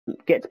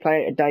get to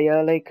play it a day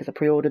early because I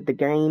pre-ordered the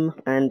game,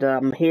 and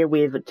I'm here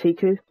with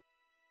Tiku.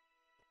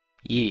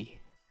 Yeah.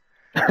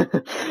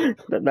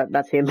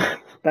 That's him.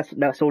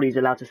 That's all he's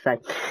allowed to say.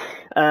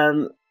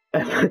 We're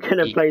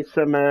gonna play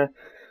some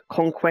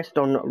Conquest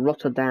on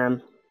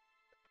Rotterdam,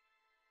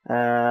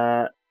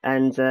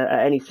 and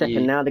at any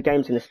second now the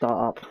game's gonna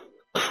start up.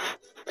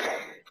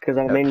 Because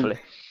I mean,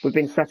 we've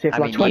been sat here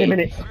for like 20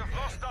 minutes.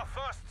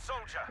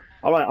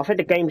 Alright, I think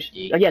the game's...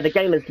 Oh, yeah, the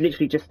game has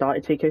literally just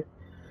started, Tiku.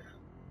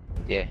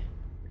 Yeah.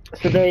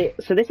 So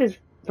this is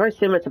very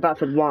similar to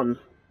Battlefield 1.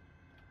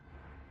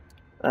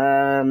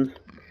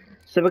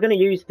 So we're going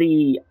to use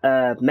the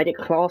medic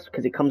class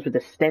because it comes with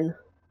the Sten.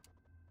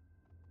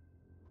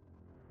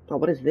 Oh,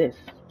 what is this?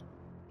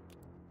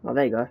 Oh,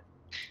 there you go.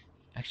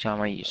 Actually, I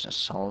might use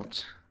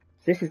assault.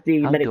 This is the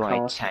medic class.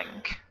 class. How do I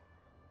tank?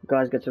 You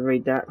guys get to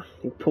read that.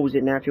 You pause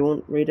it now if you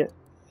want. Read it.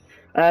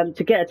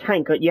 To get a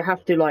tank, you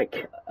have to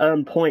like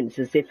earn points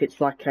as if it's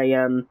like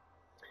a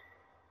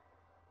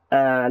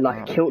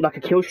a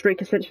kill streak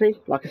essentially,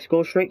 like a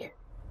score streak.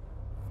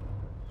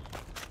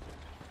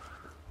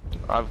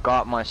 I've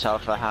got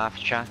myself a half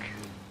track.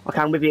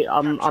 Okay, I'm with you.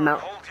 I'm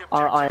out.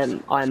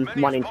 I'm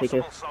running,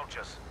 Tiku.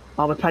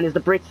 Oh, my plan is the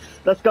Brits.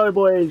 Let's go,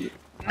 boys.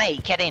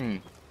 Mate, get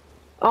in.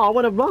 Oh, I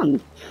want to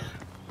run.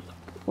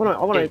 I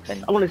want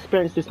to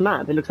experience this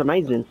map. It looks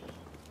amazing.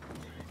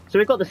 So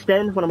we've got the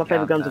Sten, one of my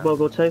favourite guns of World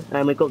War II,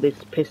 and we've got this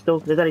pistol.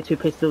 There's only 2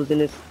 pistols in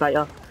this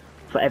beta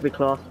for every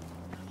class.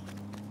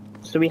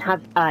 So we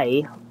have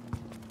A.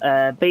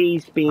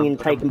 B's being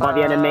taken by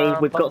the enemy.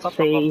 We've got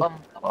C.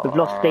 We've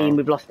lost D and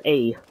we've lost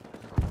E.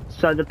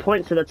 So the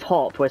points at the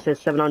top where it says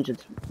 700,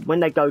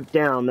 when they go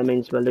down, that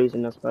means we're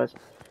losing, I suppose.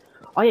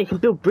 Oh yeah, you can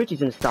build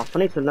bridges and stuff. I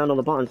need to learn all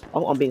the buttons.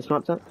 Oh, I'm being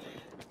sniped at. I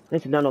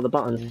need to learn all the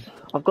buttons.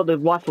 I've got the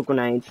rifle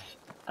grenades,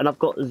 and I've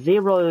got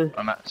 0...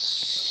 I'm at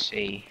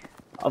C.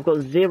 I've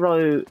got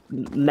 0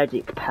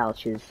 medic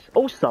pouches.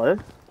 Also,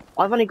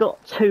 I've only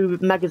got 2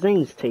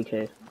 magazines,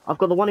 TQ. I've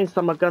got the one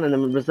inside my gun and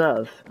then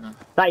reserve.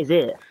 That is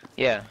it.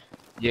 Yeah,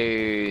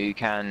 you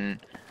can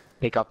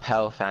pick up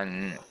health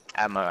and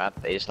ammo at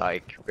these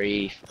like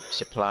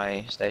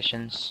resupply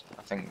stations.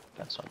 I think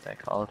that's what they're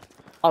called.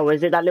 Oh,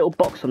 is it that little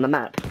box on the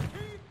map?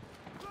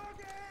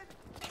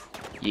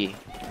 Yeah.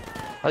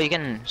 Oh, you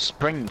can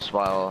sprint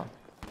while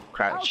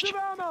crouched.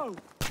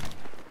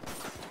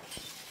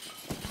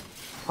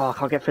 Oh, I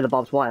can't get through the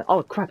barbed wire.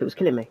 Oh crap, it was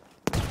killing me.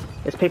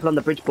 There's people on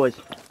the bridge, boys.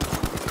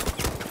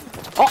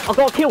 Oh, I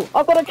got a kill!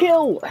 I got a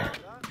kill!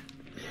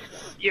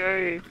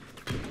 Yay!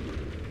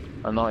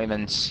 I'm not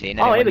even seeing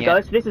anyone. Oh, here we yet.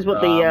 go. So this is what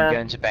I'm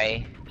going to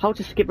bay. Hold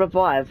to skip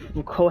revive.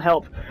 We'll call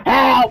help.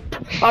 Help!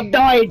 I'm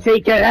dying,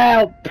 Tika,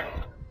 help!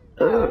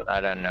 I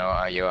don't know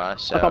where you are,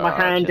 so I got my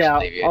hand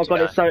out. Oh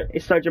god,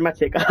 it's so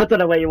dramatic. I don't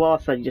know where you are,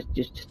 so you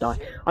just die.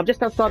 I'm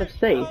just outside of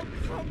C.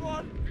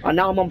 And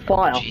now I'm on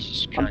fire.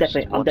 Jesus I'm Christ,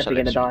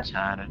 definitely gonna die.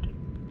 retarded.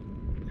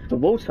 The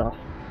water?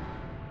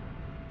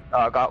 Oh,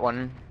 I got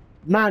one.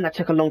 Man, that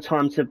took a long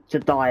time to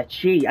die.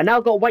 Gee, and now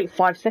I've got to wait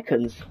 5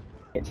 seconds.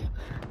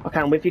 Okay,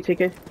 I'm with you,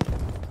 Tiku.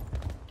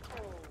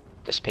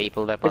 There's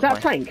people there. Is that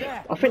a tank?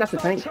 I think that's a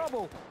tank.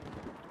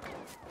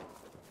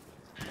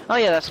 Oh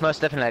yeah, that's most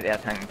definitely a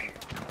tank.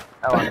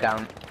 Oh, I'm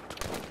down.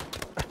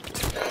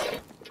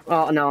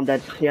 Oh, no, I'm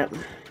dead. Yeah.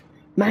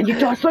 Man, you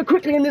die so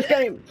quickly in this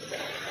game.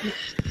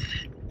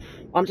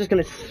 I'm just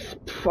gonna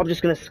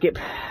skip.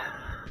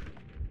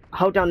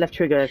 Hold down left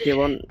trigger if you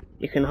want.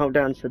 You can hold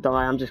down to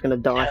die. I'm just gonna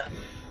die. Yeah.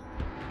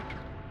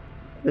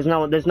 There's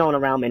no one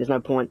around me. There's no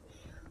point.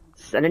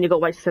 And then you got to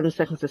wait 7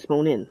 seconds to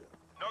spawn in.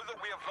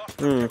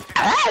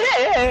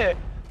 A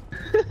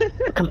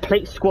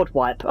complete squad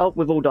wipe. Oh,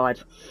 we've all died.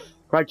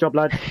 Great job,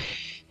 lad.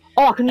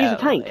 Oh, I can use a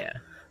tank. Yeah.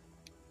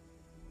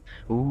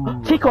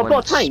 Ooh, Tico, I've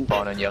got a tank.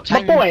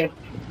 My boy.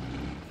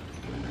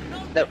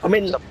 No, I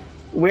mean,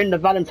 we're in the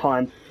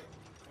Valentine.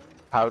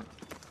 How?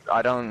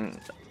 I don't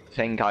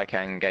think I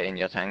can get in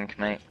your tank,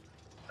 mate.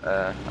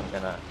 I'm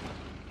gonna.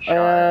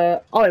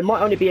 Oh, it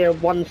might only be a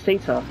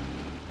 1-seater.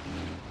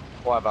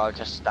 What about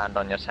just stand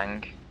on your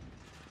tank?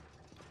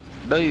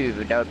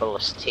 Move, noble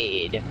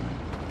steed.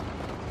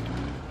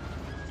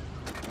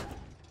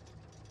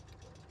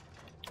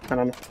 Hang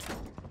on.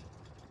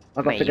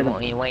 I've got Mate,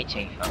 what are you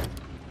waiting for?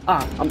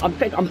 Ah,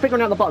 I'm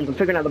figuring out the buttons. I'm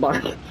figuring out the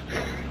buttons.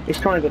 It's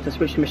triangle to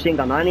switch to machine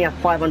gun. I only have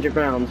 500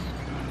 rounds.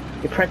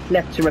 You press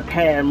left to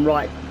repair and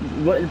right.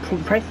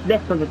 Press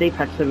left on the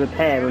D-pad to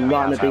repair and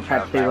right on the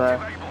D-pad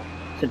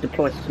to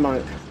deploy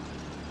smoke.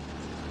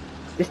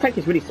 This tank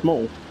is really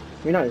small.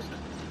 Who knows?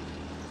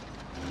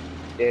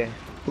 Yeah.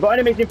 We've got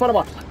enemies in front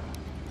of us.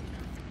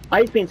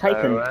 A's being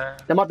taken.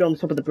 They might be on the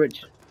top of the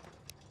bridge.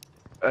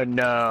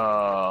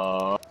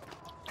 No.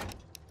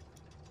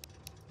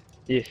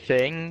 You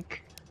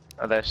think?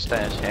 Oh, there's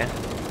stairs here.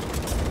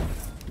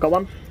 Got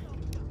one.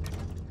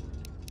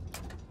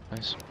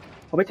 Nice.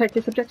 Are we taking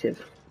this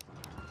objective?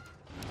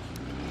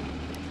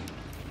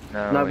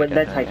 No,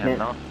 they're taking it.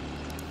 Not.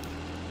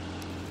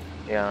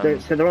 Yeah.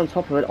 So they're on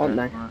top of it, aren't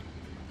they? Right.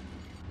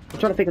 I'm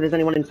trying to think if there's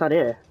anyone inside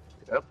here.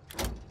 Yep.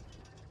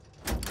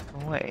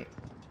 Oh, wait.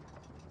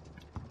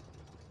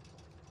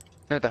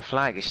 No, the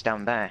flag is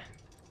down there.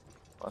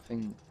 I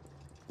think.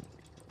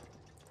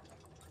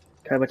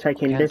 Okay, we're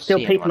taking. Can't There's still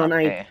see people anyone on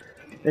up A. here.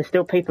 There's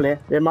still people here.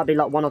 There might be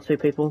like 1 or 2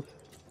 people.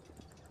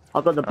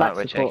 I've got the back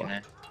We're support. taking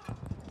it.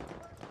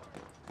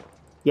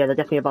 Yeah, they're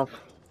definitely above.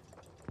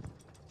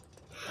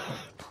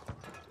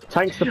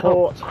 Tank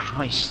support. Oh,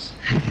 Christ.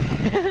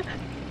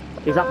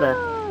 He's up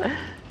there.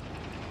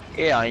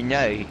 Yeah, I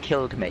know. He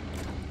killed me.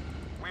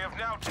 We have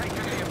now taken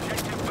the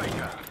objective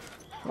Baker.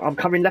 I'm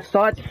covering left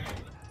side.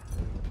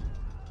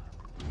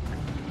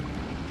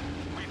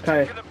 We've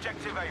Okay. taken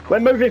objective Able. We're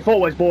moving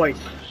forwards, boys.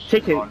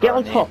 Tiku, Oh, get no,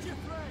 on yeah. top.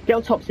 Get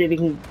on top, see if you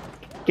can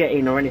get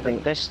in or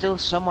anything. There's still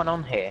someone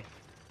on here.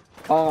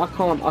 Oh, I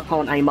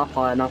can't aim up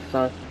high enough,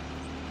 so.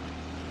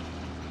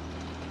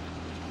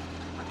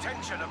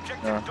 Attention,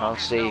 objective Yeah, dog I'll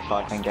is see now if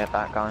I can lost. get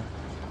that guy.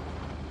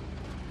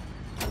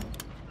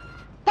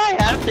 I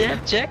have the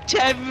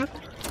objective!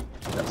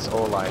 That's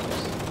all I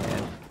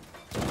yeah.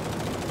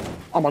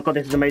 Oh my god,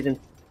 this is amazing.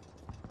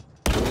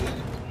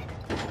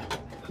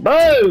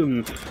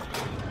 Boom!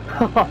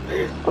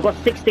 I've got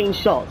 16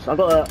 shots. I've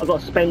got to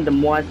spend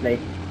them wisely.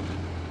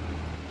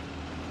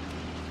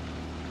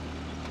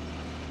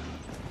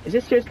 Is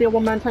this seriously a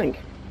one-man tank?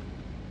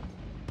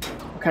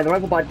 Okay, they're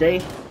over by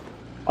D.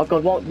 Oh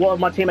god, what are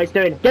my teammates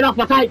doing? Get off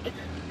my tank!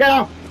 Get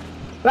off!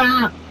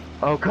 Ah!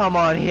 Oh, come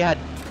on, he had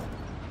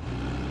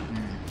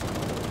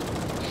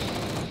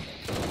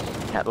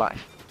like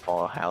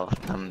 4 health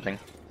something.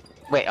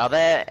 Wait, are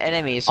there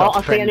enemies Oh, or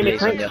I see enemy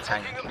friendlies on your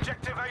tanks. tank? Taking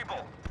objective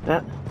Able.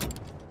 Yeah.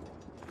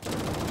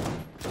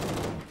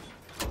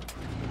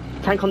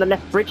 Tank on the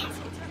left bridge.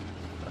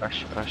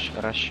 Rush, rush,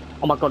 rush.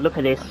 Oh my god, look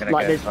at this. gonna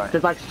Like go there's for it.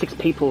 there's like 6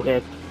 people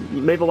here.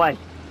 Move away.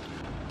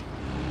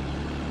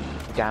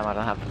 Damn, I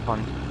don't have the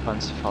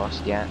funds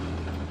fast yet.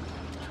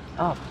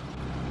 Oh.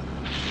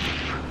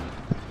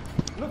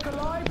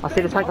 I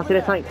see the tank, I see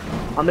the tank.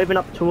 I'm moving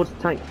up towards the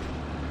tank.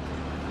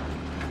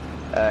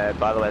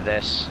 By the way,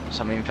 there's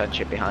some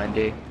infantry behind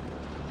you.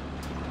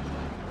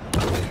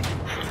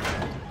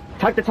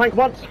 Tag the tank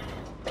once.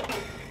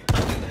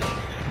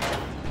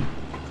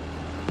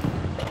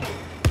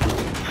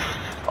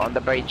 On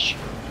the bridge.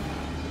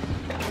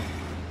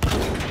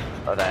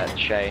 Oh, that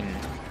chain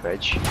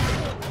bridge.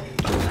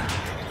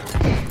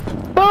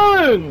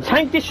 Boom!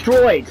 Tank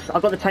destroyed.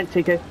 I've got the tank,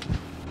 TK.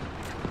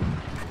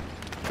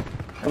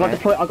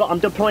 I'm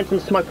deploying some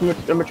smoke and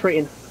I'm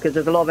retreating because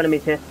there's a lot of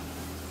enemies here.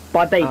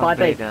 By B, by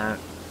B. Beware,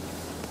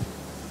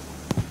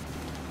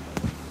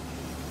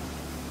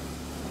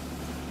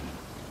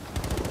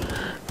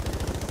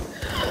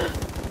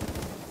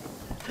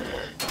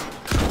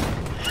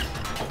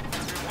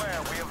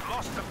 we have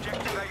lost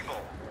objective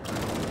Able.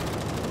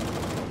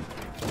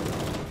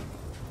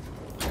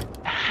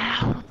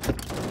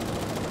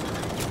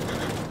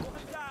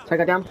 Take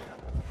her down.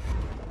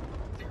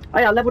 Oh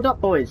yeah, I leveled up,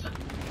 boys.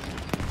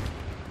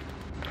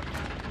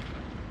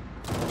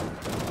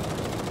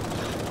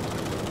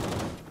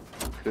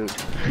 Good.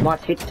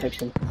 Nice hit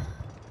detection.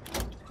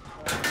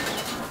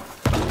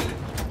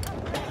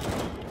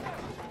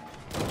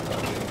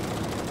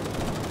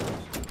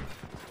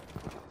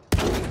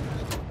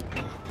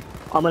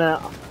 I'm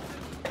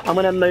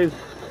gonna move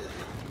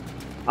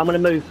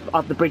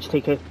up the bridge,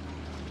 TK.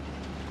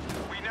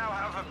 We now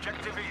have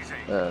objective Easy.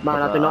 Man,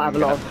 I do not have a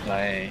lot of...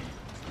 Play.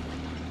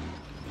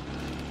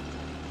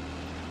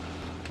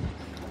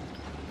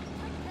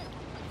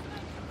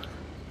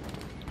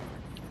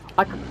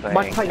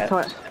 My tank's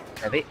tight.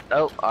 Heavy.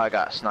 Oh, I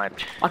got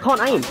sniped. I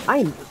can't aim.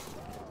 Aim.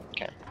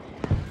 Okay.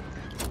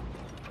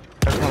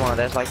 Oh, come on,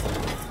 there's like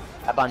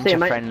a bunch See you,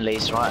 of mate.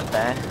 friendlies right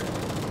there.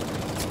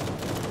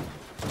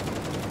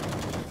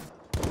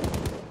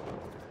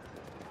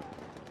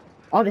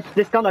 Oh,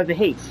 this gun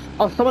overheats.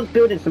 Oh, someone's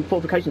building some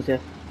fortifications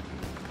here.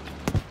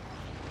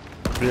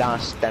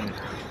 Blast them.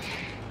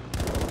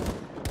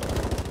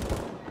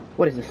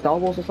 What is this, Star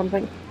Wars or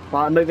something?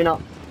 Right, I'm moving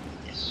up.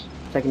 Yes.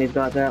 Taking these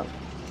guys out.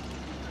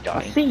 I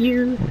Die. see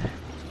you.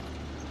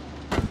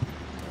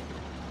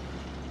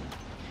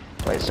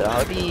 Wait, so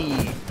how do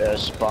you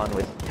spawn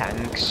with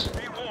tanks?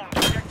 Be warned,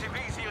 objective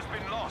Easy has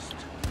been lost.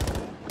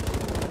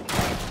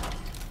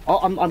 Oh,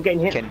 I'm getting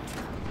hit.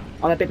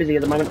 I'm a bit busy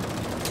at the moment.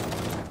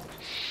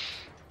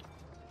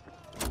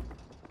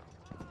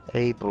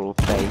 Able,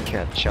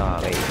 Baker,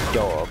 Charlie,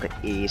 Dog,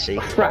 Easy,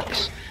 Crap.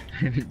 Fox,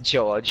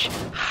 George,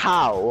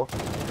 How,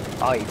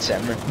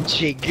 Item,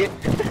 Jig.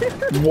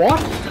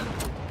 What?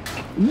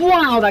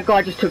 Wow, that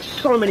guy just took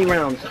so many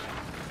rounds.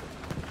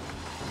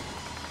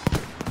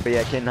 But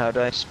yeah, Kin, how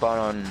do I spawn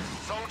on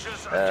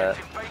Soldiers,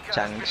 objective Baker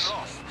tanks?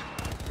 has been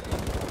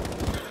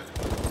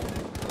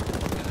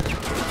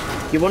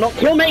lost. You will not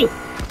kill me!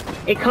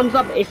 It comes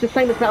up, it's the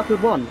same as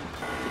Battlefield 1.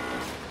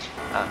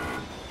 Ah,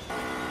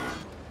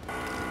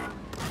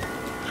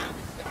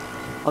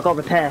 I got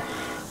repair.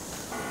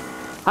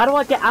 How do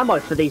I get ammo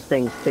for these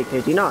things,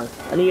 TQ? Do you know?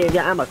 I need to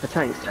get ammo for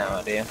tanks. no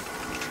idea.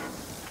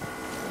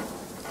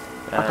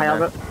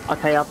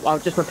 Okay,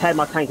 I've just repaired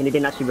my tank and he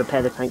didn't actually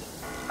repair the tank.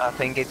 I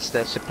think it's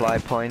the supply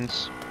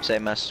points,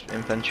 same as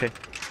infantry.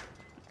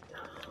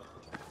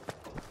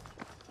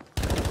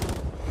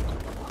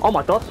 Oh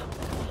my god.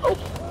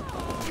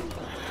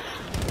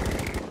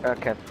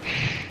 Okay.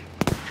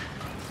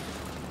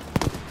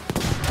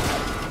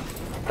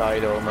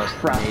 Died almost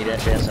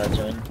immediately as I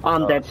joined.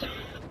 I'm dead.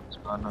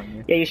 Spawn on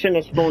you. Yeah, you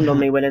shouldn't have spawned on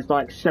me when there's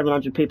like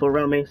 700 people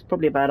around me. It's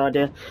probably a bad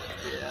idea.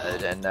 Yeah, I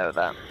didn't know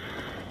that.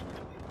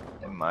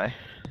 In my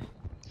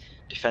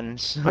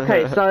defense.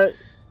 Okay, so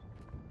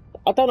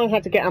I don't know how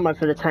to get ammo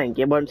for the tank.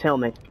 It won't tell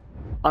me.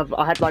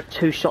 I had like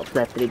 2 shots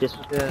left, and he just.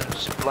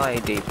 Supply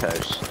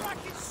depots.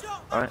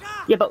 Alright.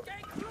 Yeah, but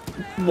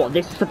what?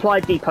 This supply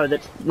depot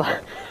that's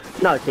like.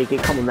 No, Tiki,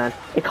 come on, man.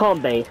 It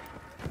can't be.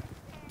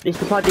 These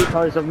supply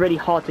depots are really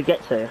hard to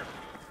get to.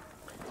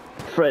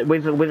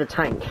 With a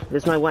tank.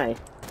 There's no way.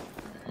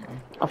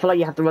 I feel like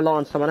you have to rely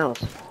on someone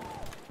else.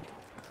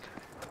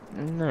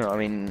 No, I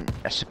mean,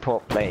 a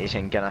support plate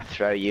isn't gonna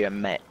throw you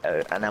an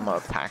ammo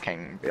pack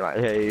and be like,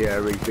 hey,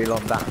 refill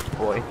on that,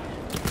 boy.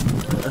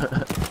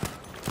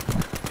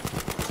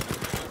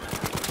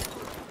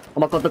 Oh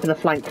my god, look at the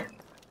flank.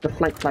 The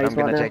flank plays right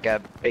now. I'm gonna take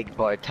a big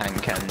boy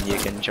tank and you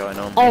can join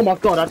on. Oh my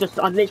god, I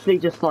literally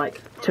just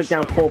like took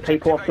down 4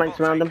 people. I flanked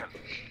around them.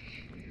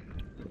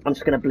 I'm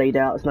just gonna bleed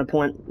out. There's no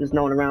point. There's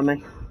no one around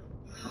me.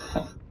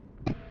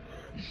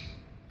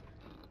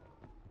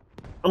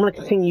 I'm gonna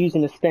continue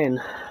using the Sten.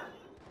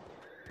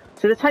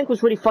 So the tank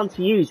was really fun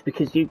to use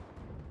because you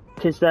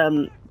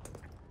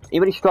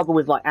really struggle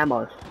with like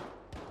ammo,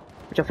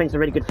 which I think is a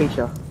really good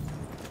feature.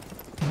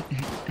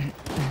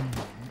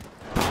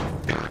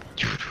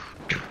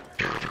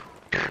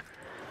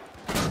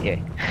 Yeah.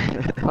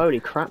 Holy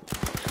crap.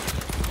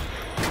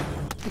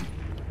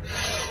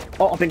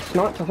 Oh, I've been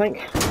sniped, I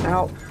think.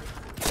 Ow.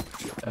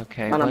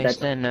 Okay, Man, why I'm is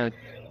dead. there no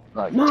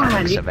like Man,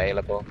 tanks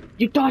available?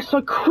 You die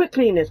so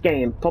quickly in this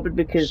game, probably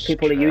because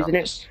people are using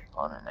it.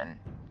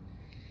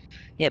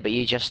 Yeah, but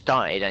you just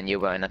died and you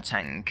were in a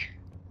tank.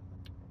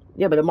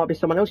 Yeah, but there might be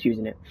someone else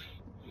using it.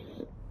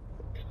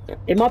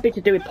 It might be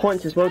to do with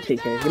points as well,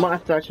 TK. You might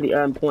have to actually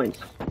earn points.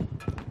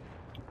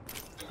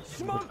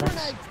 Smoke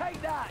grenade,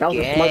 take that! That was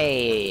a smoke.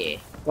 Yay!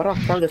 Why did I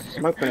throw this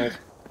smoke grenade?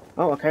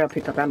 Oh, okay, I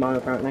picked up ammo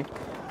apparently.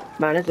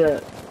 Man, there's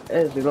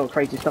a lot of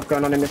crazy stuff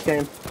going on in this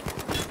game.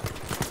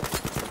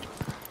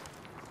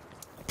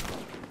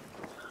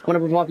 I want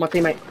to revive my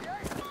teammate.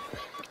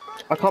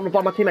 I can't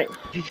revive my teammate.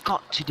 We've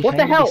got to What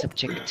the defend hell? this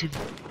objective.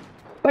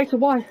 Beta,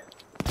 why?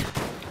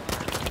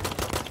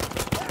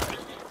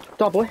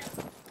 Die, boy.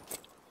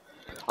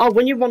 Oh,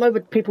 when you run over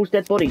people's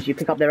dead bodies, you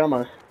pick up their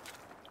ammo.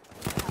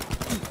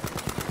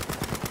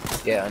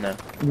 Yeah, I know.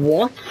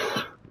 What?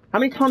 How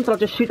many times did I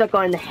just shoot that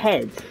guy in the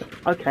head?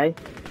 Okay.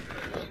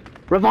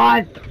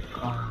 Revive!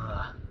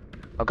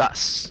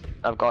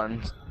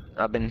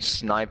 I've been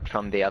sniped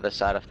from the other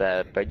side of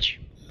the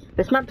bridge.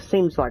 This map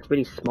seems like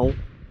really small.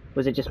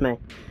 Was it just me?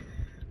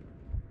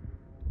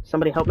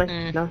 Somebody help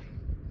me? No?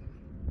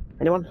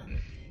 Anyone?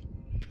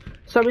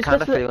 So is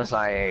Kind this of feels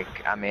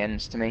like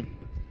Amiens to me.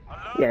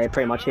 Yeah, it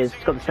pretty much is.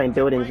 It's got the same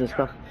buildings and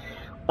stuff.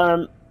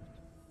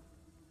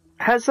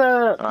 Has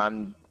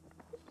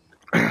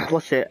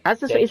what's it? Has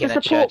this, is Taking the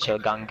a support? Churchill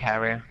gun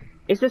carrier.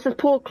 Is the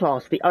support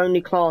class the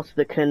only class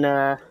that can?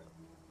 Lost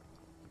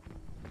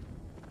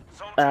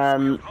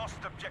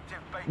objective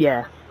base.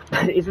 Yeah.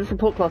 Is the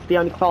support class the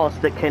only class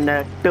that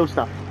can build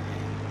stuff?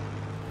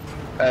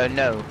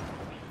 No.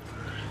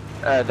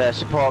 The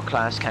support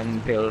class can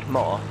build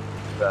more,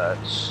 but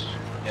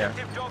yeah.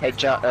 Hey,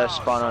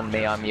 spawn on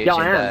me. I'm using Yeah,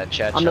 I am. the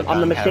Churchill I'm the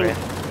gun machine. carrier.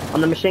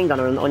 I'm the machine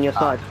gunner on your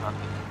side.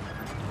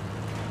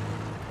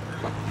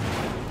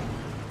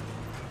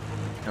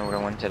 I would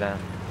have wanted a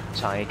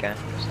Tiger,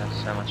 because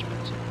that's so much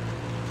better.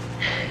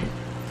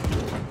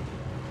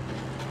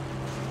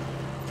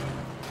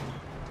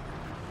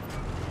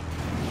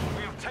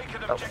 We've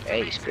taken Oh, objective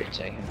ace easy. good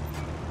taken.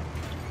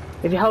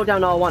 If you hold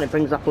down R1, it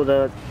brings up all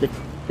the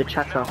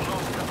chatter. Lost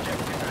objective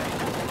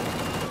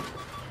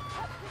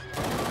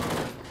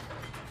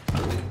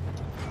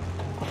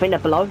I think they're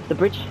below the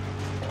bridge.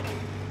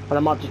 Well,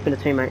 that might have just been a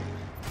teammate.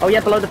 Oh yeah,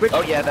 below the bridge.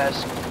 Oh yeah,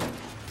 there's...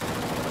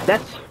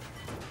 Dead.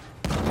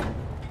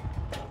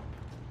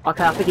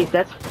 Okay, I think he's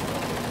dead.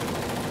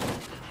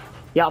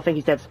 Yeah, I think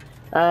he's dead.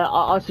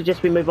 I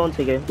suggest we move on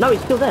to you. No,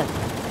 he's still there.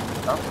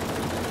 Oh.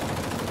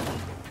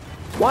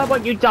 Why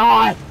won't you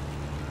die?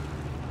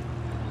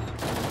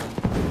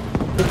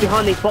 He's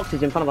behind these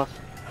boxes in front of us.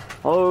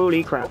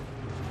 Holy crap.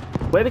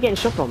 Where are we getting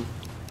shot from?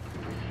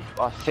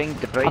 I think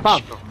the bridge,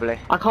 Above. probably.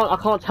 I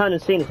can't turn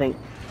and see anything.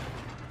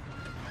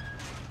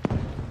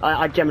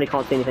 I generally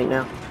can't see anything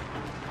now.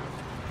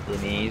 You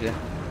need...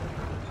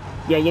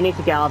 Yeah, you need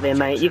to get out of here,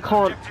 mate. You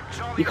can't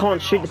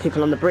shoot the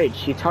people on the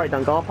bridge. Your turret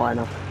don't go up high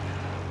enough.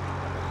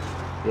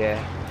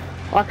 Yeah.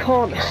 I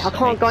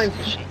can't go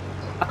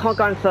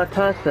in third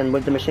person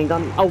with the machine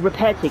gun. Oh,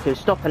 repair Tiku,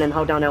 stop and then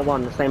hold down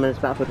L1, the same as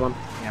Battlefield 1.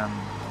 Yeah,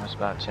 I was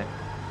about to.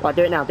 Right,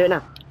 do it now, do it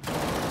now.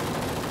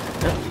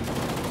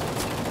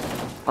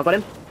 I got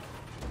him.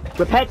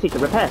 Repair Tiku,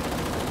 repair.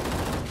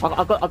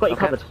 I got you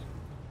covered.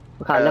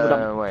 Okay, I leveled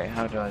up. Wait,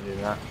 how do I do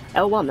that?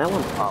 L1.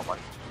 R1.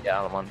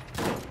 Yeah, R1.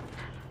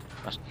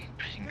 I was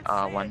pressing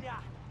R1.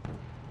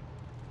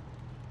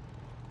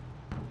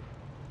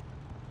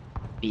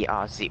 We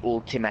are the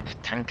ultimate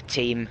tank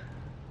team.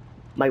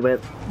 Mate, we're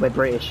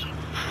British.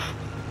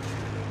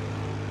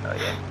 Oh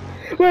yeah.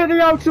 We're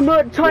the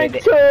ultimate tank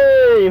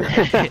team!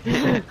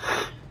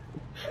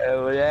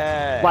 Oh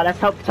yeah. Right, let's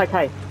help take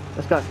A.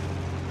 Let's go.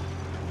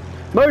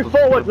 Move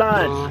forward,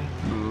 lads!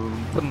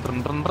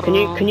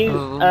 Can you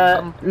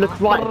look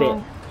right a bit?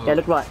 Yeah,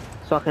 look right.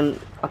 So I can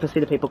see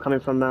the people coming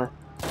from over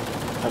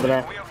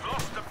there. We have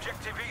lost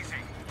objective easy.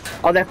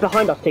 Oh, they're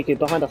behind us, Tiku,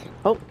 behind us.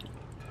 Oh,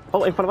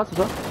 in front of us as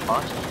well.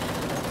 What?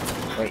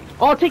 Wait.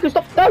 Oh, Tiku,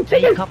 stop! No,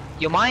 Tiku! Make up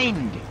your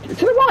mind! To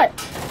the right!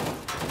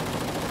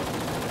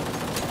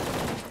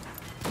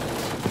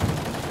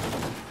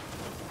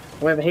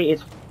 Wherever he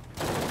is.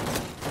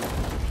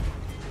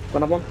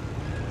 Another one.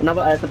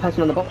 Another, the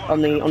person on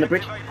the on the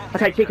bridge.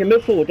 Okay, Tiku,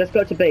 move forward. Let's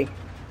go to B.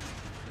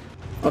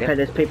 Okay, Yep.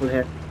 there's people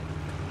here.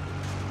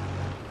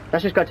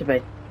 Let's just go to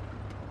B.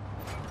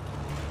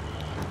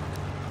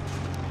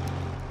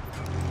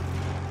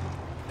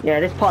 Yeah,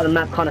 this part of the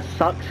map kind of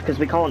sucks because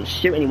we can't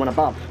shoot anyone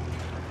above.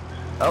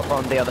 Oh,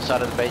 on the other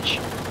side of the bridge.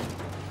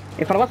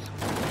 In front of us.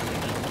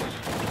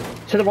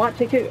 To the right,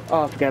 Tiku.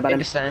 Oh, forget about In him.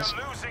 the stairs.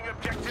 Losing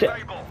objective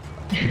Able.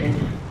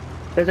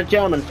 There's a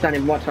German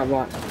standing right to our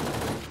right.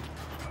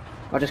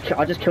 I just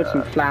killed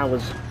some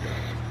flowers.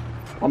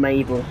 I'm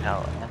evil.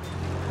 Oh,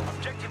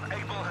 Objective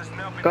Able has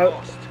now been Go.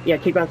 lost. Yeah,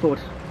 keep going forward.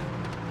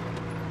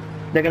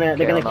 They're gonna on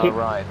keep. our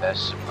right, there's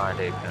supply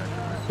depot.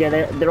 Yeah,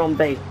 they're on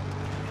B.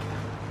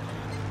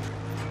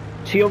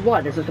 To your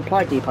right, there's a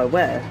supply depot.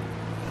 Where?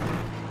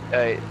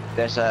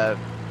 There's a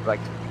like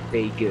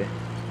big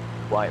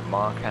white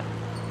marker.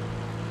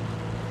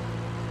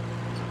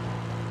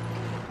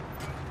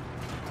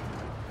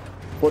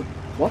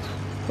 What?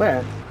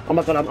 Where? Oh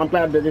my god, I'm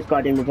glad that this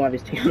guy didn't revive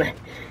his teammate.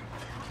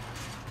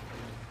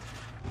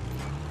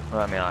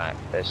 Well, I mean, like,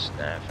 there's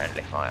no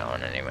friendly fire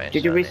on anyway.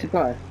 Did you so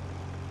resupply?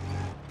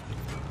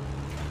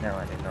 No,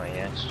 I did not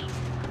yet.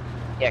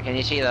 Yeah, can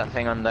you see that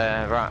thing on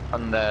the right,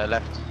 on the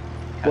left?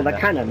 Well, the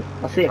cannon.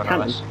 I see a Front of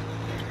cannon. us.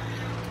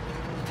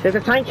 There's a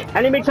tank.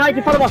 Enemy tank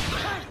in front of us.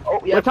 Oh,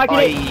 yeah, We're taking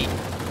it.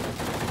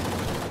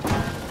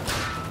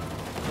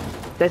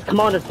 There's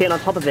commanders getting on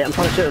top of it. I'm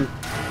trying to shoot them.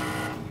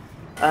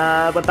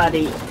 We're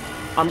baddie.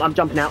 I'm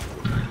jumping out.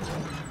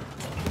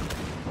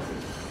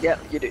 Yeah,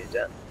 you do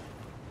that.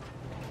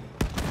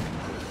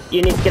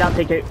 You need to get out,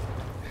 Tiku.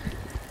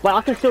 Well,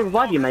 I can still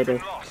revive you, maybe.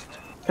 Lost.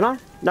 Can I?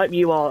 Nope.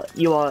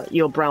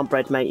 You're brown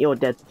bread, mate. You're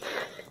dead.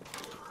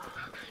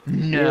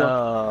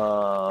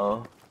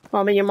 No.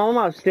 Well, I mean, your mum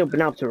might have still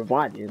been able to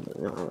revive you. But,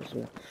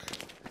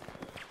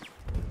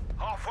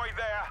 Halfway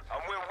there,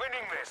 and we're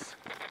winning this.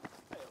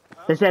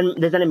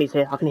 there's enemies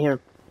here. I can hear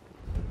them.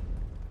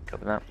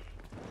 Copy that.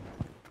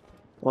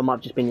 Or it might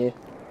have just been you.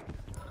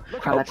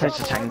 Crap, Oh, that there's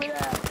tank. a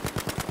tank.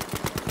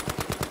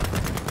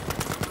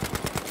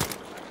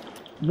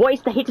 What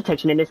is the hit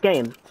detection in this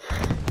game?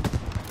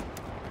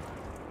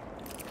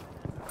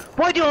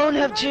 Why do I only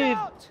have two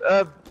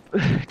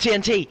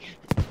TNT?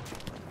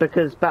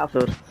 Because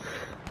Battlefield.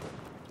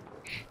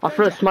 I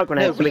threw a smoke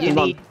grenade No, so but we can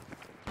run.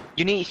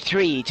 you need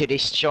 3 to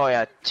destroy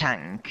a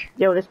tank.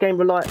 Yeah, well, this game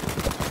will like.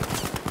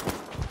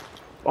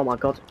 Oh my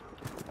god.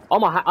 Oh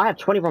my! I have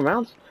 21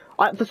 rounds.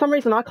 For some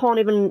reason, I can't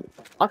even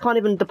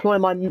deploy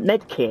my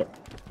med kit.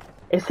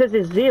 It says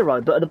it's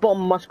 0, but at the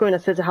bottom of my screen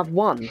it says I have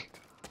 1.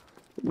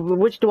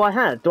 Which do I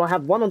have? Do I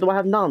have 1 or do I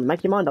have none?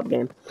 Make your mind up,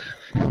 game.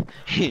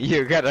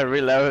 You gotta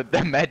reload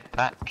the med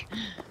pack.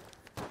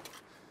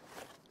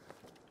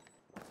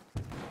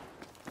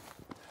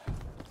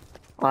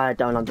 I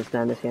don't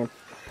understand this game.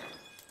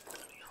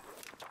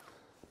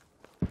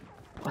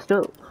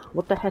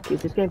 What the heck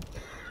is this game?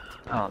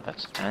 Oh,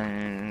 that's a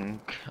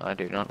tank. I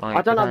do not like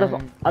I don't that.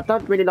 like I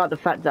don't really like the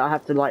fact that I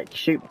have to like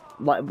shoot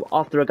like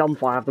after a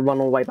gunfire. I have to run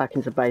all the way back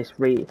into base,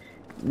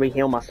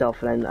 re-heal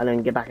myself, and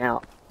then get back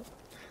out.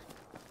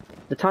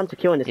 The time to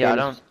kill in this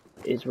game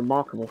is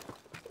remarkable.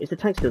 Is the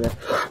tank still there?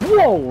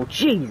 Whoa,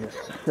 Jesus,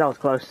 that was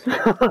close.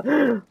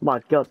 My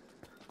God,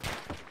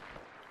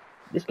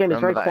 this game is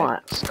very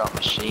quiet. It's got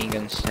machine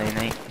guns,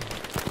 mate.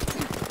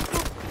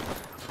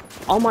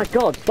 Oh my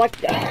God, it's like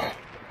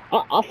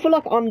I feel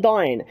like I'm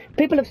dying.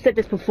 People have said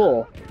this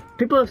before.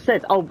 People have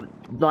said, "Oh,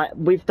 like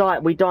we die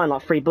in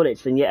like 3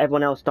 bullets, and yet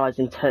everyone else dies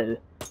in 2."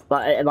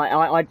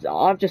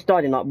 I've just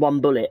died in like 1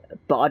 bullet,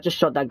 but I just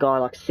shot that guy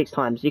like 6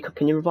 times.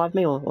 Can you revive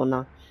me or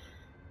no?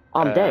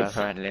 I'm dead.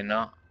 Apparently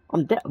not.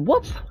 I'm dead.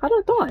 What? How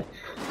did I die?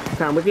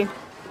 Okay, I'm with you.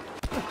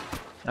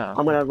 Oh.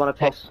 I'm gonna run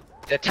across.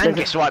 The tank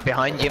is right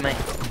behind you, mate.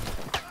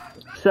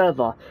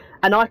 Server,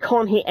 and I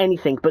can't hear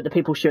anything but the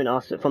people shooting at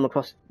us from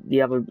across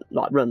the other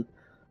like room.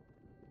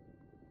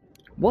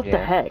 What the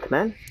heck,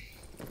 man?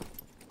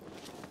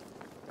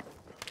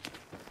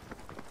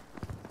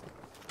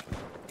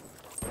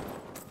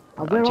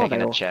 Where I'm are taking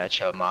they a all?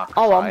 Churchill Mark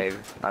Oh,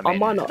 5. I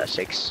might not. A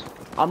 6.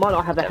 I might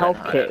not have a health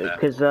kit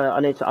because I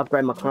need to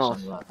upgrade my class.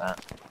 Something like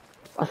that.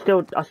 I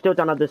still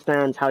don't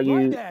understand how you.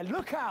 Right there,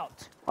 look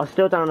out. I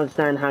still don't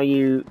understand how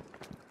you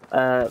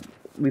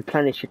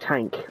replenish your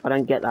tank. I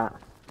don't get that.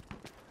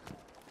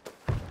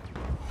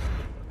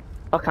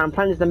 Okay, I'm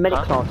playing as the medic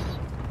class.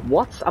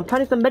 What? I'm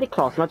playing as a medic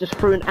class and I just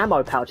threw an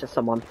ammo pouch at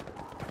someone.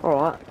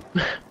 Alright.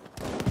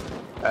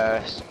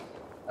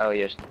 Oh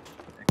yes.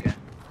 Okay.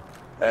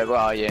 Where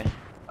are you?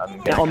 I'm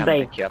Yeah, gonna on come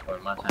B. pick you up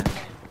on my tank.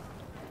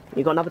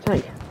 You got another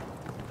tank?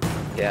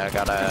 Yeah, I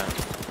got a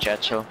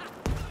Churchill.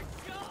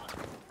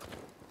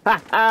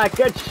 Ah,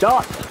 good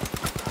shot!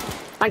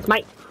 Thanks,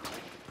 mate.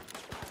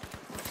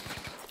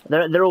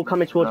 They're all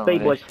coming towards B,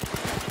 boys.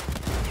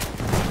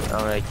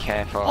 Not really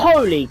care for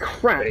Holy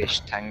crap!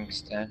 British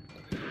tanks there.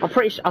 I'm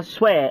pretty sure, I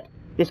swear,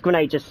 this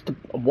grenade just...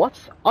 What?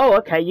 Oh,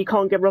 okay, you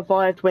can't get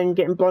revived when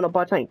getting blown up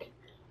by a tank.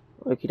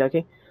 Okie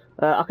dokie.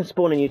 I can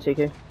spawn in you,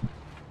 TQ.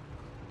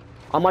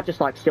 I might just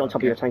like sit on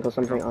top of your tank or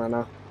something, I don't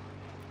know.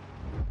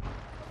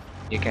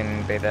 You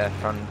can be the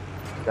front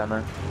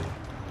gunner.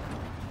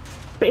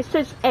 But it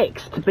says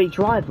X to be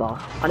driver,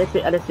 unless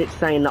it's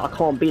saying that I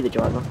can't be the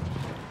driver.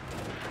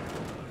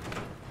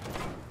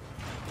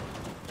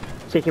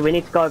 TQ, we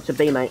need to go over to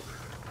B, mate.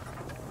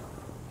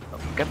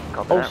 Good,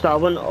 copy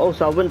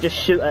Also, I wouldn't just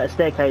shoot at a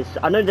staircase.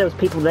 I know there was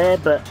people there,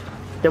 but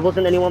there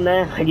wasn't anyone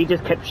there, and you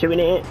just kept shooting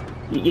at it.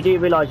 You do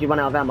realise you run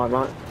out of ammo,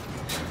 right?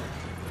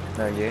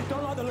 No, you.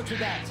 Don't like the look of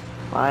that.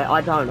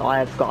 I don't.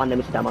 I've got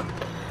unlimited ammo.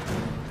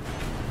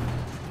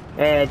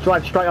 Yeah,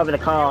 drive straight over the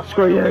car.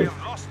 Screw We you.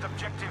 have lost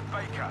objective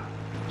Baker.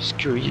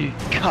 Screw you,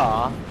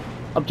 car.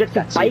 Objective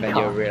That's Baker. even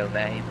your real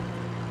name.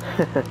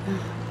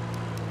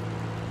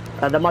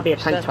 There might be a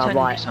Is tank that to our tank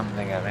right.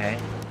 something over here?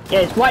 Yeah,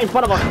 it's right in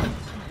front of us.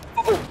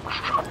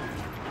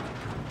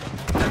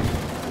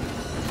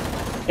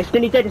 It's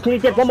nearly dead. It's nearly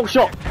dead. One more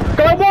shot.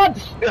 Go on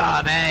once.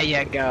 Ah, there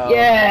you go.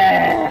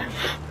 Yeah.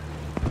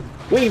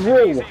 We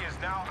rule. Easy is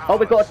now Oh,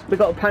 we ours.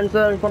 got a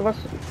Panzer in front of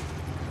us.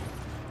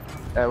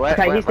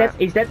 Okay, he's dead.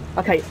 He's dead.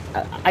 Okay,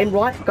 aim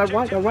right. Go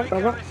right. Go right. Go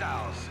right. Baker is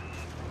ours.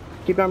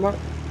 Keep going right.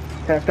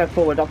 Okay, let's go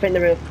forward. I think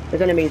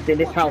there's enemies in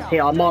this house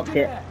here. I marked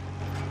it.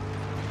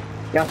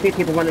 Yeah, I see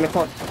people running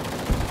across.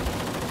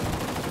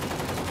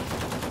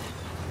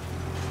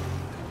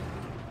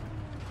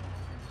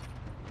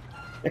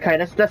 Okay,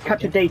 let's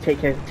capture D,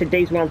 TQ.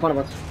 D's right in front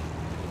of us.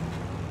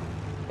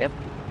 Yep.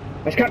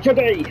 Let's capture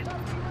D.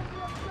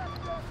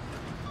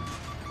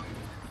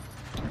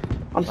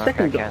 I'm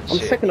second. can't I'm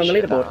see second on the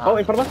shit leaderboard. like Oh, that.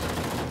 in front of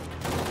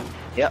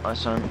us. Yep, I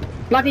saw him.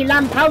 Bloody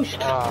lamppost!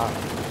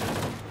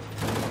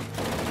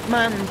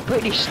 Man,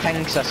 British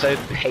tanks are so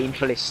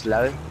painfully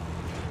slow.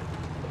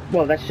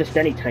 Well, that's just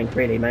any tank,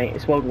 really, mate.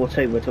 It's World War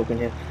II we're talking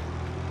here.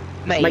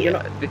 Mate, you're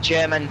not- the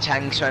German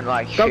tanks went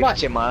like Go 50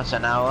 right. miles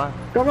an hour.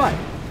 Go right.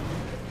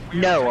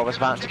 No, I was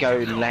about to go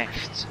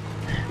left.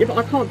 Yeah, but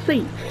I can't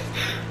see.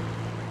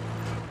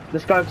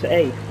 Let's go to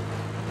A.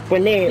 We're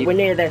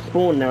near their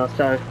spawn now,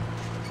 so.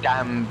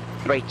 Damn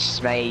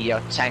Brits made your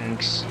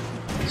tanks,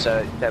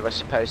 so they were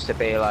supposed to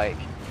be like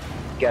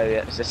go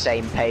at the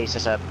same pace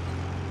as a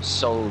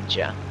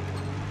soldier.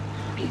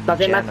 Does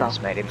it matter?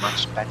 Germans made it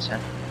much better.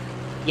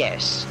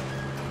 Yes.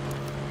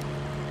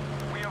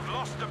 We have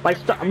lost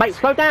Wait, mate,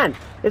 slow down.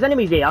 There's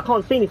enemies here. I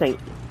can't see anything.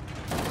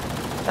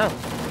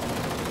 Oh,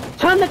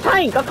 Turn the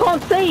tank. I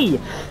can't see.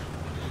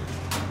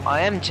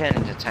 I am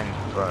turning the tank,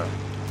 bro.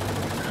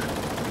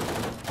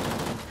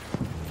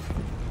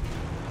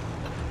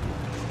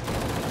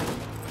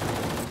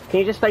 Can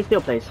you just stay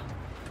still, please?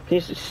 Can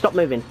you just stop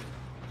moving?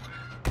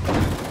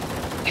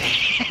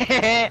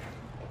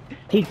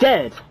 He's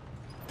dead.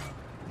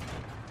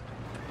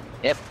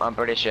 Yep, I'm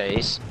pretty sure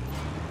he's.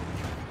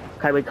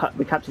 Okay, we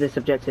captured this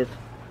objective.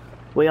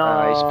 We Oh,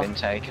 are. he's been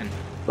taken.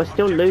 We're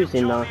still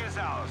losing though. Charlie is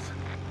ours.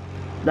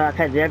 No,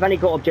 okay, they've only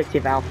got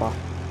objective Alpha.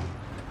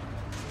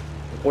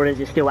 Or is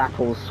it still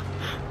apples?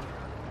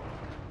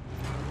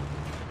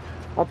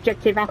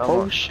 Objective I'm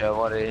apple. not sure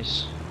what it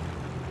is.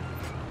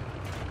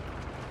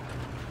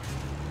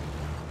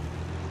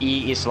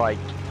 E is like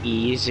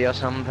easy or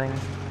something.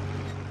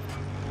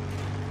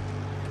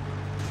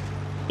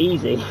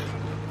 Easy.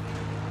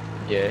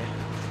 Yeah.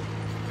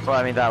 Well,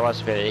 I mean that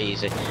was very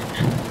easy.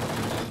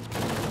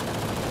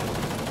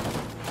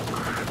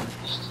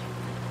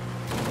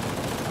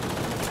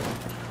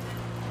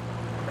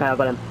 Okay, I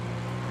got him.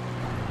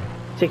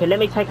 So okay, let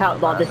me take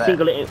out like the There.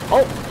 singular.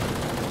 Oh.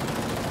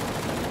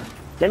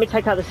 Let me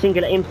take out the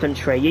singular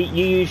infantry. You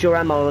use your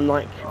ammo on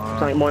like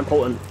something more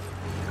important.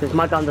 Because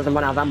my gun doesn't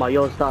run out of ammo.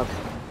 Yours does.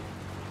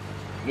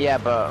 Yeah,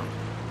 but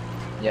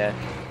yeah.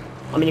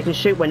 I mean, you can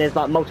shoot when there's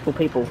like multiple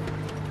people.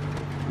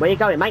 Where you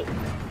going, mate?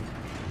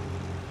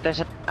 There's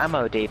an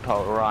ammo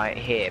depot right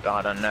here, but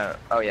I don't know.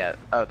 Oh yeah.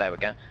 Oh, there we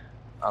go.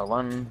 Oh,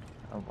 one.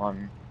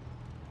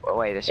 Oh,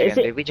 wait a second.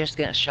 it- Did we just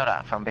get shot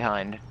at from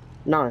behind?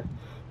 No.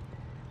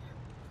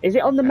 Is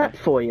it on the map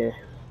for you?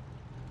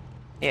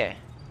 Yeah.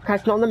 Okay,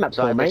 it's not on the map It's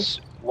for like me.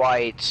 this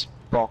white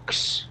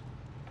box.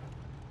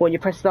 When you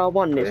press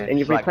R1 and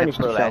you've like a replenished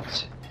yourself.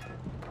 bullet.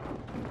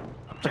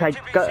 Okay,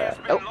 go.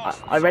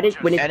 Oh, I ready?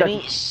 We need to go.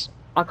 enemies.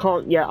 I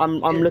can't. Yeah, I'm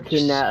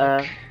looking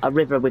at a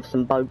river with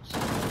some boats.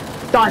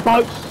 Die,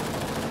 boats!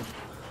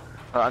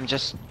 Well, I'm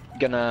just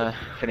gonna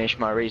finish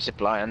my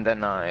resupply and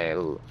then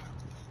I'll.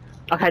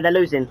 Okay, they're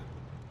losing.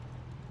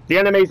 The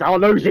enemies are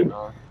losing.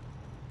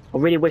 I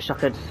really wish I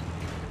could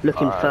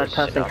look in Alright,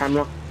 third-person shut up.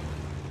 camera.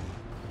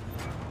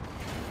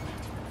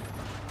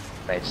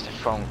 It's the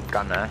front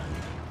gunner.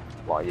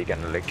 What you're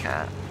gonna look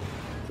at.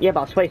 Yeah,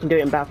 but I swear you can do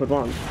it in Battlefield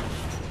 1.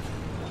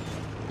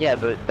 Yeah,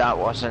 but that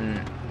wasn't.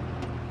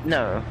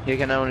 No, you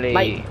can only.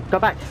 Mate, go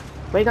back.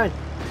 Where are you going?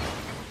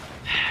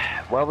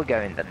 Where are we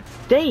going then?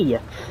 D!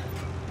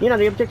 You know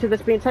the objective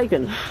that's being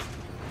taken.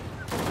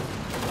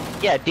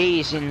 Yeah,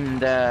 D's in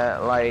the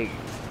like.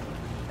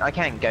 I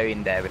can't go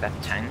in there with that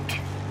tank.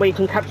 Well, you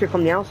can capture it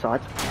from the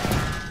outside.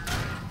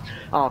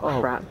 Oh,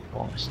 crap.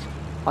 What?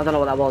 I don't know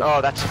what that was.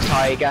 Oh, that's a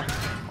tiger.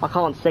 I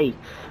can't see.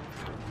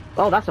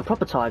 Oh, that's a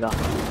proper tiger.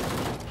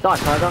 Die,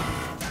 tiger.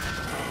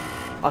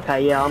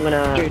 Okay, yeah, I'm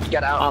gonna... Dude,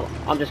 get out.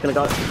 I'm just gonna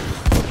go.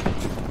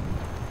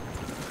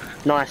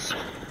 Nice.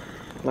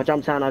 I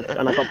jumped out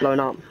and I got blown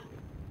up.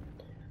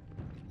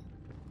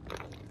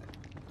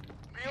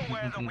 Be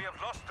aware that we have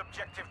lost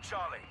objective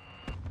Charlie.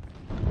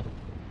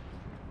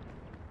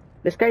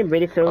 This game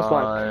really feels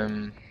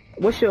like...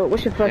 What's your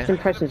first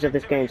impressions of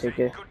this game,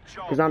 TQ?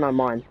 Because I know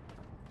mine.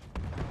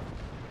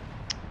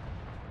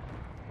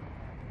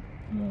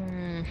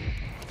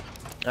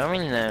 I don't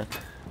really know.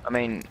 I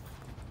mean...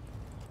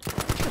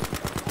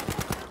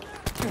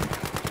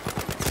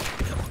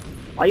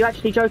 Are you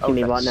actually joking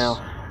me right now?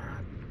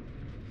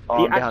 Oh, Are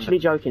you actually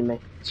joking me?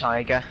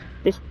 Tiger.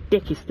 This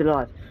dick is still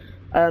alive.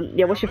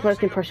 Yeah, what's your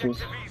first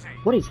impressions?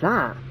 What is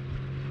that?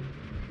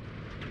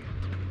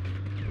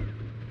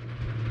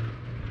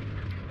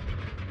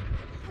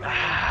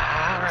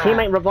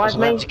 Teammate revive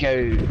me?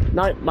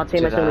 No, my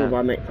teammate's gonna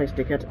revive me. Thanks,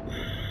 dickhead.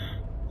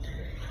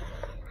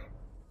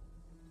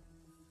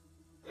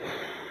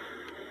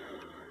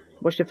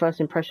 What's your first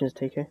impressions,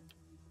 TK?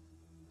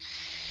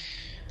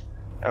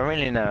 I don't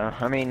really know.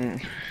 I mean,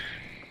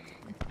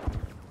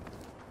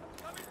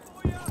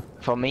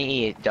 for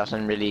me, it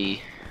doesn't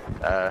really.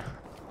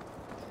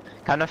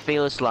 Kind of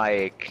feels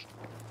like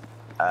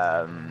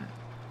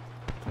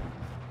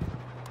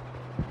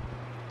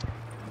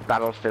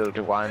Battlefield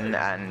 1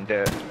 and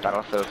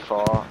Battlefield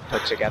 4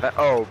 put together.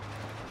 Oh,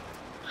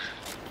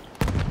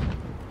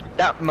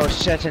 that most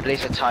certainly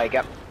is a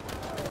tiger.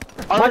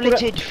 Only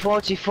did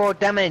 44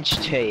 damage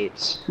to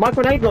it. My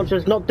grenade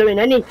launcher's not doing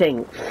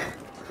anything.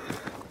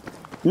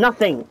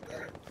 Nothing.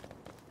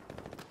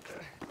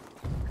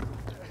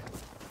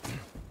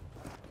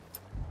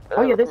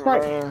 Oh yeah, this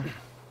like.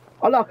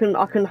 Oh look,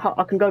 I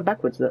can go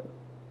backwards. Look.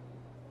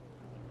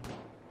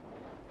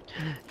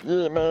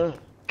 Yeah, man.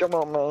 Come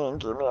on, man.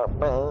 Give me up,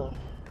 man.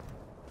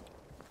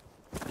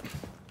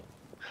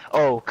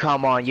 Oh,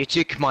 come on. You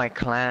took my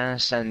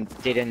class and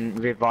didn't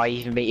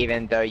revive me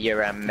even though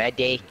you're a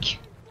medic.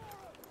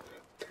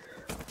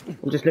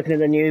 I'm just looking at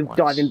the new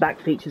diving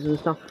back features and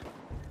stuff.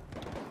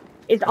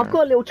 I've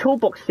got a little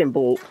toolbox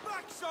symbol.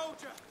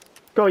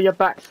 Go, you're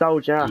back,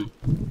 soldier.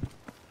 And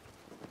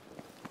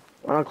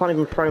I can't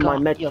even throw my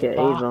med kit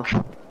either.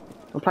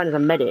 I'm playing as a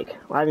medic.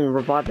 I haven't even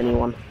revived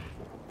anyone.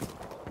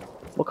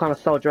 What kind of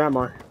soldier am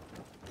I?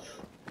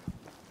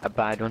 A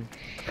bad one.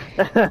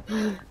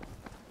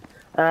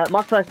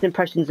 My first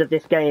impressions of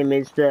this game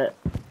is that,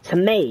 to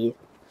me,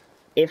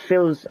 it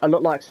feels a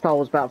lot like Star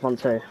Wars Battlefront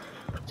 2.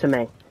 To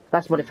me.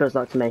 That's what it feels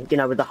like to me. You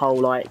know, with the whole,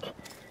 like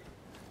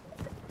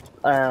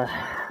the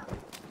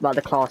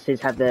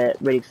classes have their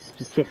really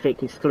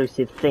specific,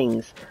 exclusive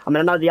things. I mean,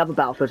 I know the other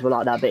Battlefields were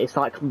like that, but it's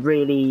like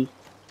really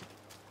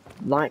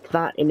like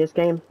that in this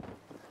game.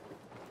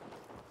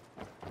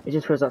 It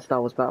just feels like Star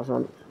Wars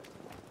Battlefront.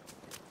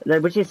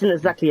 Which isn't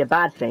exactly a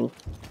bad thing.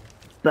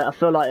 But I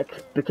feel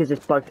like, because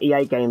it's both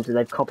EA games,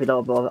 they've copied a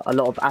lot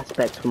of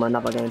aspects from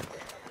another game.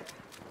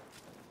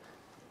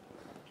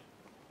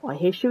 I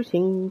hear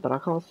shooting, but I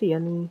can't see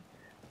any.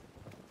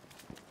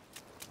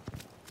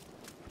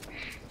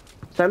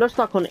 So it looks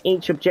like on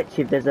each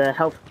objective there's a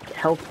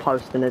health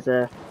post and there's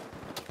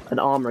an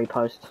armory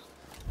post.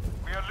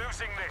 We are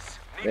losing this.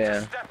 Need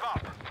to step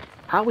up.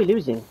 How are we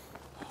losing?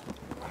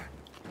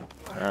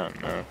 I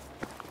don't know.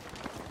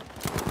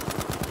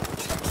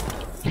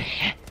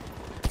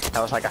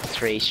 That was like a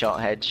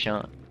 3-shot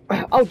headshot.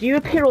 Oh, do you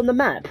appear on the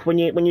map when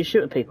you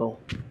shoot at people?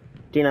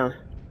 Do you know?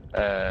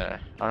 I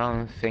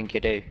don't think you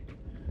do.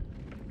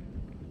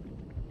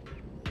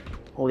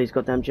 All these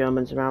goddamn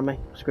Germans around me.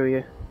 Screw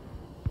you.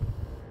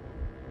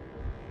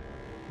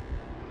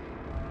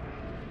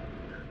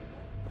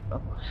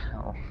 Oh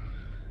hell.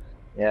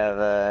 Yeah,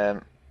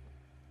 the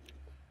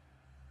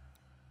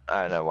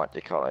I don't know what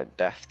they call it.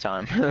 Death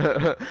time.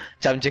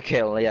 Time to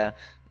kill. Yeah,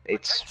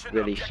 it's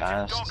really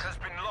fast. Dog has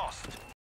been lost.